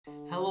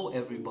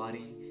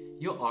everybody,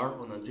 you are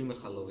on Andriy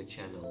Mikhailovich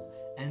channel,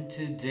 and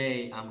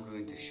today I'm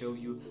going to show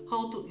you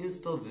how to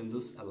install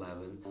Windows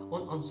 11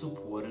 on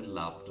unsupported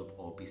laptop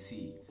or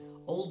PC.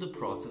 All the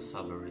process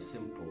are very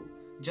simple,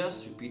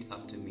 just repeat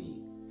after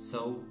me.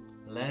 So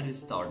let's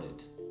start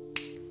it.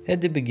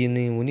 At the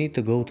beginning we need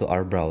to go to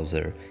our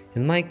browser,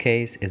 in my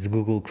case it's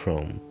Google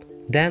Chrome.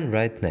 Then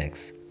write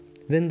next,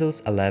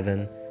 Windows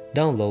 11,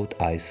 download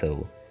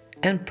ISO,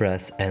 and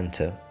press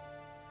enter.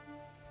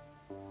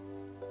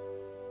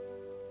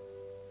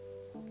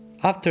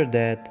 After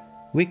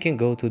that, we can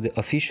go to the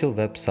official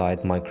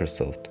website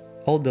Microsoft.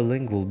 All the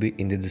link will be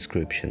in the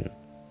description.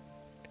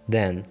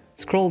 Then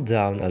scroll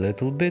down a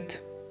little bit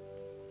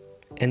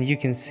and you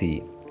can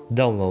see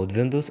download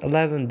Windows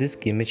 11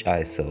 disk image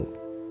ISO.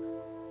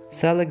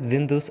 Select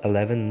Windows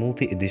 11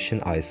 multi-edition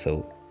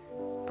ISO.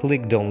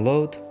 Click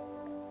download.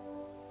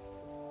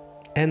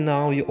 And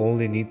now you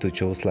only need to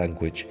choose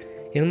language.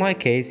 In my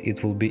case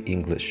it will be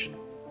English.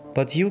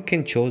 But you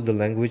can choose the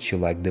language you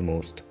like the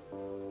most.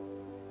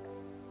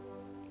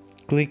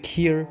 Click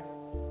here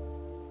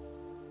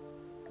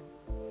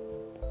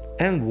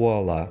and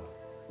voila!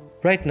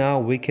 Right now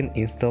we can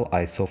install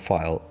ISO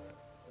file.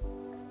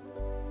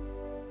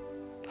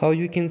 How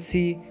you can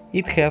see,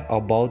 it have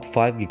about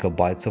 5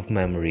 GB of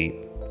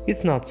memory.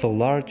 It's not so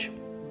large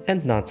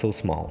and not so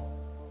small.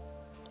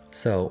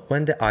 So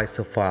when the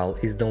ISO file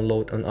is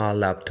downloaded on our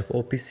laptop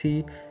or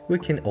PC, we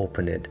can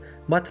open it.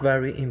 But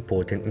very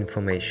important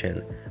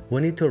information,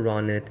 we need to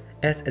run it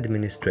as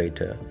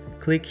administrator.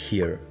 Click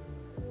here.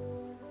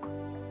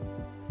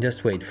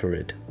 Just wait for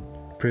it.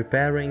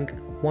 Preparing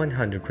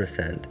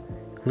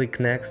 100%. Click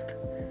next.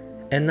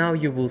 And now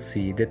you will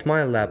see that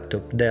my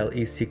laptop Dell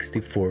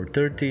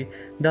E6430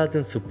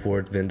 doesn't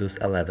support Windows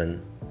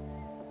 11.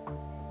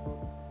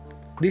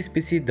 This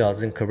PC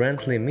doesn't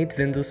currently meet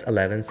Windows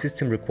 11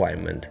 system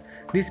requirement.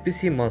 This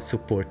PC must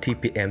support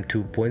TPM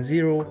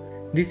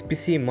 2.0. This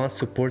PC must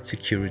support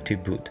security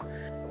boot.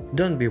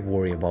 Don't be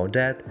worried about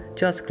that,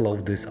 just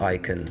close this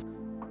icon.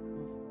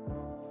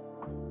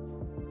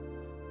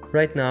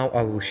 Right now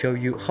I will show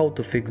you how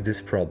to fix this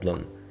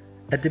problem.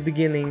 At the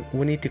beginning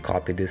we need to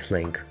copy this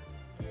link.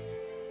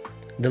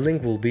 The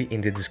link will be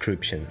in the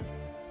description.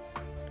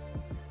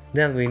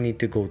 Then we need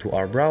to go to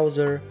our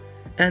browser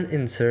and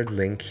insert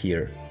link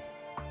here.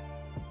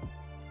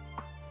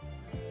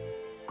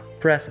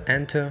 Press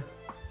enter.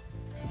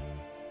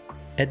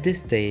 At this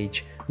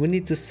stage we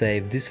need to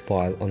save this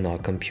file on our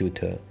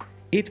computer.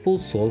 It will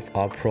solve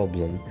our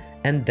problem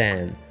and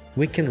then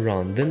we can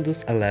run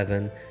Windows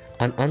 11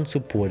 on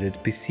unsupported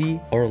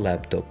PC or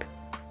laptop.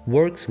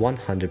 Works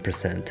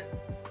 100%.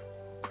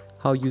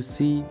 How you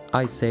see,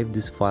 I saved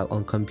this file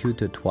on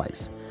computer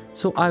twice,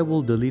 so I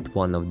will delete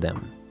one of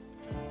them.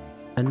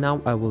 And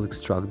now I will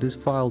extract this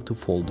file to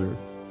folder.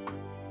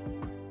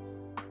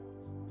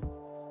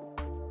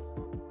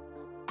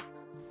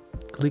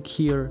 Click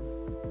here,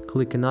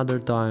 click another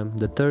time,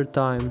 the third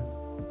time,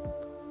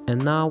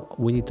 and now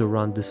we need to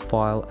run this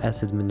file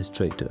as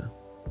administrator.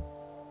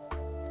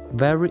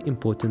 Very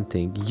important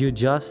thing, you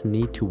just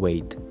need to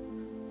wait.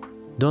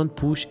 Don't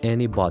push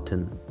any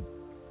button.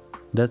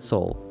 That's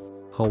all.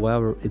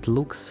 However, it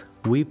looks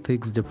we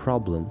fixed the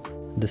problem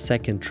the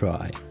second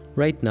try.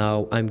 Right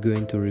now I'm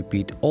going to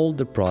repeat all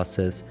the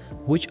process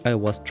which I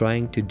was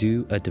trying to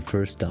do at the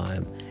first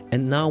time,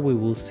 and now we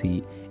will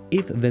see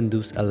if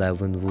Windows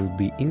 11 will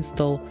be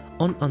installed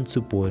on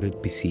unsupported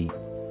PC.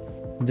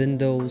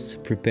 Windows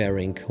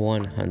preparing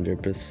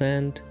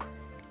 100%,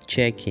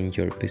 checking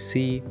your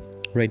PC.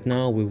 Right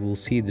now we will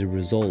see the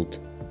result.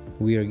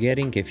 We are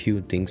getting a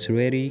few things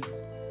ready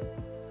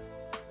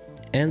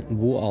and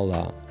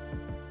voila!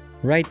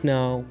 Right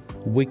now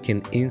we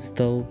can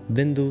install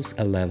Windows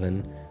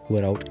 11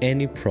 without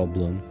any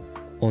problem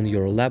on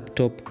your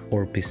laptop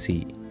or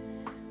PC.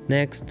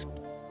 Next,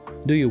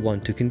 do you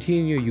want to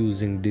continue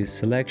using this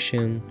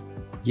selection?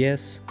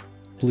 Yes,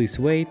 please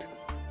wait.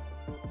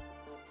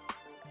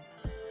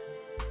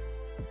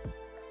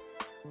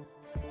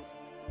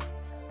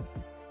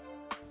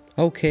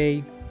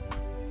 Okay.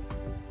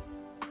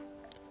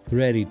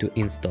 Ready to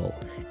install.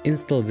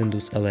 Install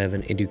Windows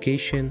 11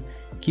 Education.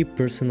 Keep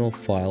personal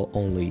file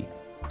only.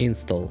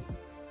 Install.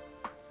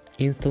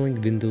 Installing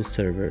Windows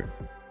Server.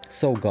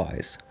 So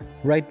guys,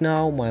 right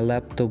now my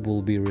laptop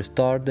will be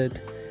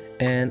restarted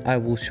and I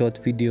will shoot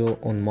video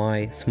on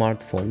my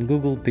smartphone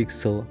Google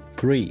Pixel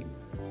 3.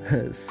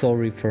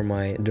 Sorry for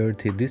my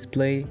dirty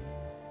display,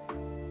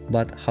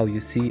 but how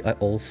you see I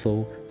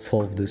also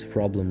solved this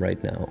problem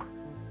right now.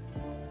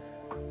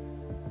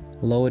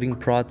 Loading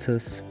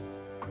process.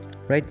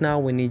 Right now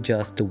we need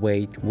just to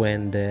wait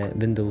when the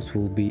Windows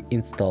will be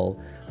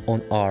installed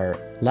on our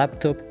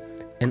laptop,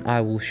 and I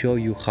will show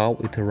you how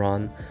it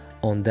runs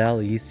on Dell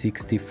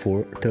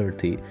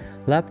E6430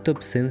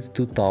 laptop since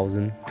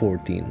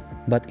 2014,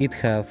 but it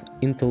have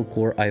Intel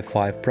Core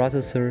i5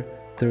 processor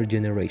 3rd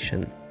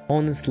generation.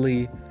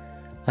 Honestly,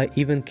 I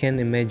even can't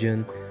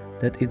imagine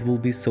that it will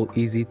be so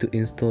easy to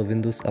install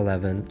Windows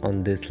 11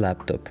 on this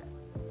laptop.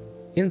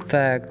 In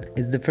fact,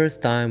 it's the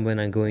first time when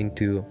I'm going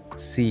to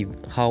see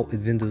how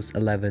Windows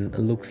 11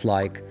 looks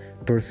like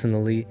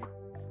personally.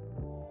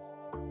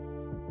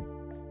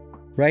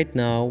 Right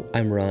now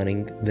I'm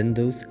running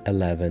Windows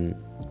 11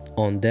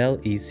 on Dell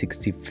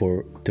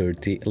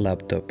E6430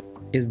 laptop.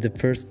 It's the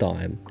first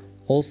time.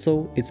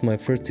 Also, it's my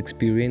first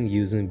experience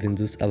using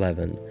Windows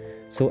 11.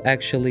 So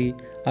actually,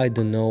 I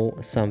don't know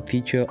some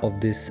feature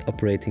of this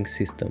operating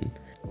system.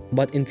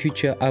 But in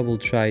future I will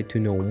try to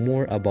know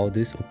more about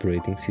this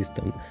operating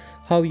system.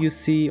 How you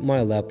see,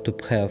 my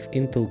laptop have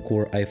Intel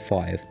Core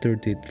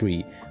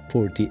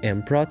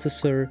i5-3340M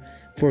processor,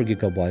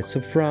 4GB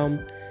of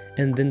RAM,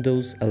 and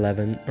Windows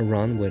 11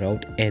 run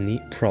without any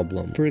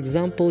problem. For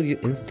example, you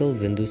install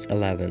Windows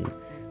 11,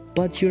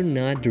 but you're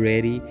not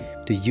ready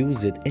to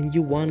use it and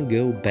you want to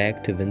go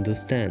back to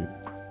Windows 10.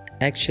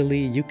 Actually,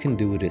 you can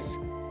do this.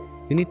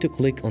 You need to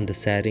click on the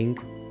setting.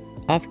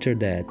 After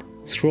that,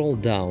 scroll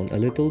down a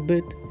little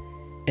bit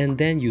and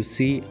then you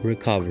see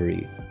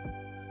recovery.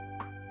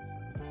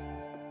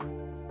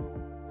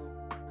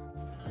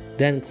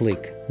 Then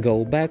click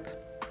go back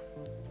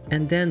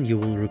and then you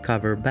will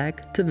recover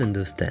back to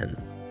Windows 10.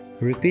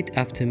 Repeat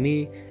after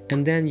me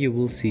and then you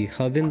will see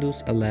how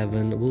Windows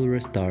 11 will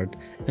restart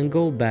and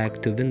go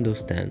back to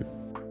Windows 10.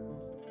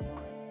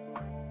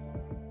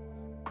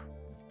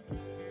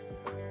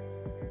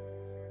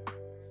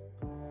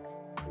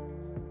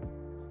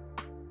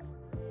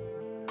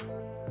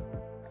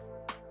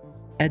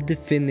 At the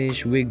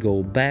finish we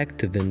go back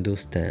to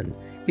Windows 10.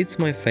 It's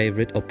my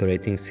favorite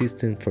operating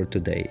system for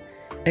today,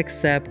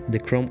 except the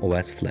Chrome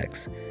OS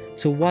Flex.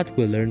 So what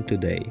we learned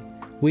today?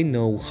 We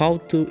know how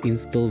to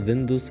install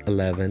Windows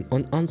 11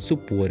 on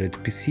unsupported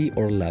PC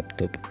or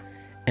laptop.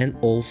 And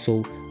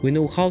also, we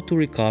know how to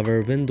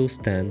recover Windows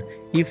 10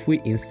 if we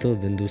install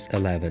Windows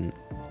 11.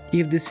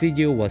 If this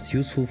video was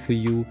useful for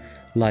you,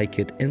 like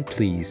it and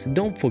please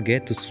don't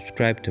forget to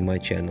subscribe to my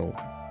channel.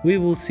 We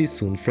will see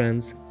soon,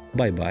 friends.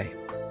 Bye bye.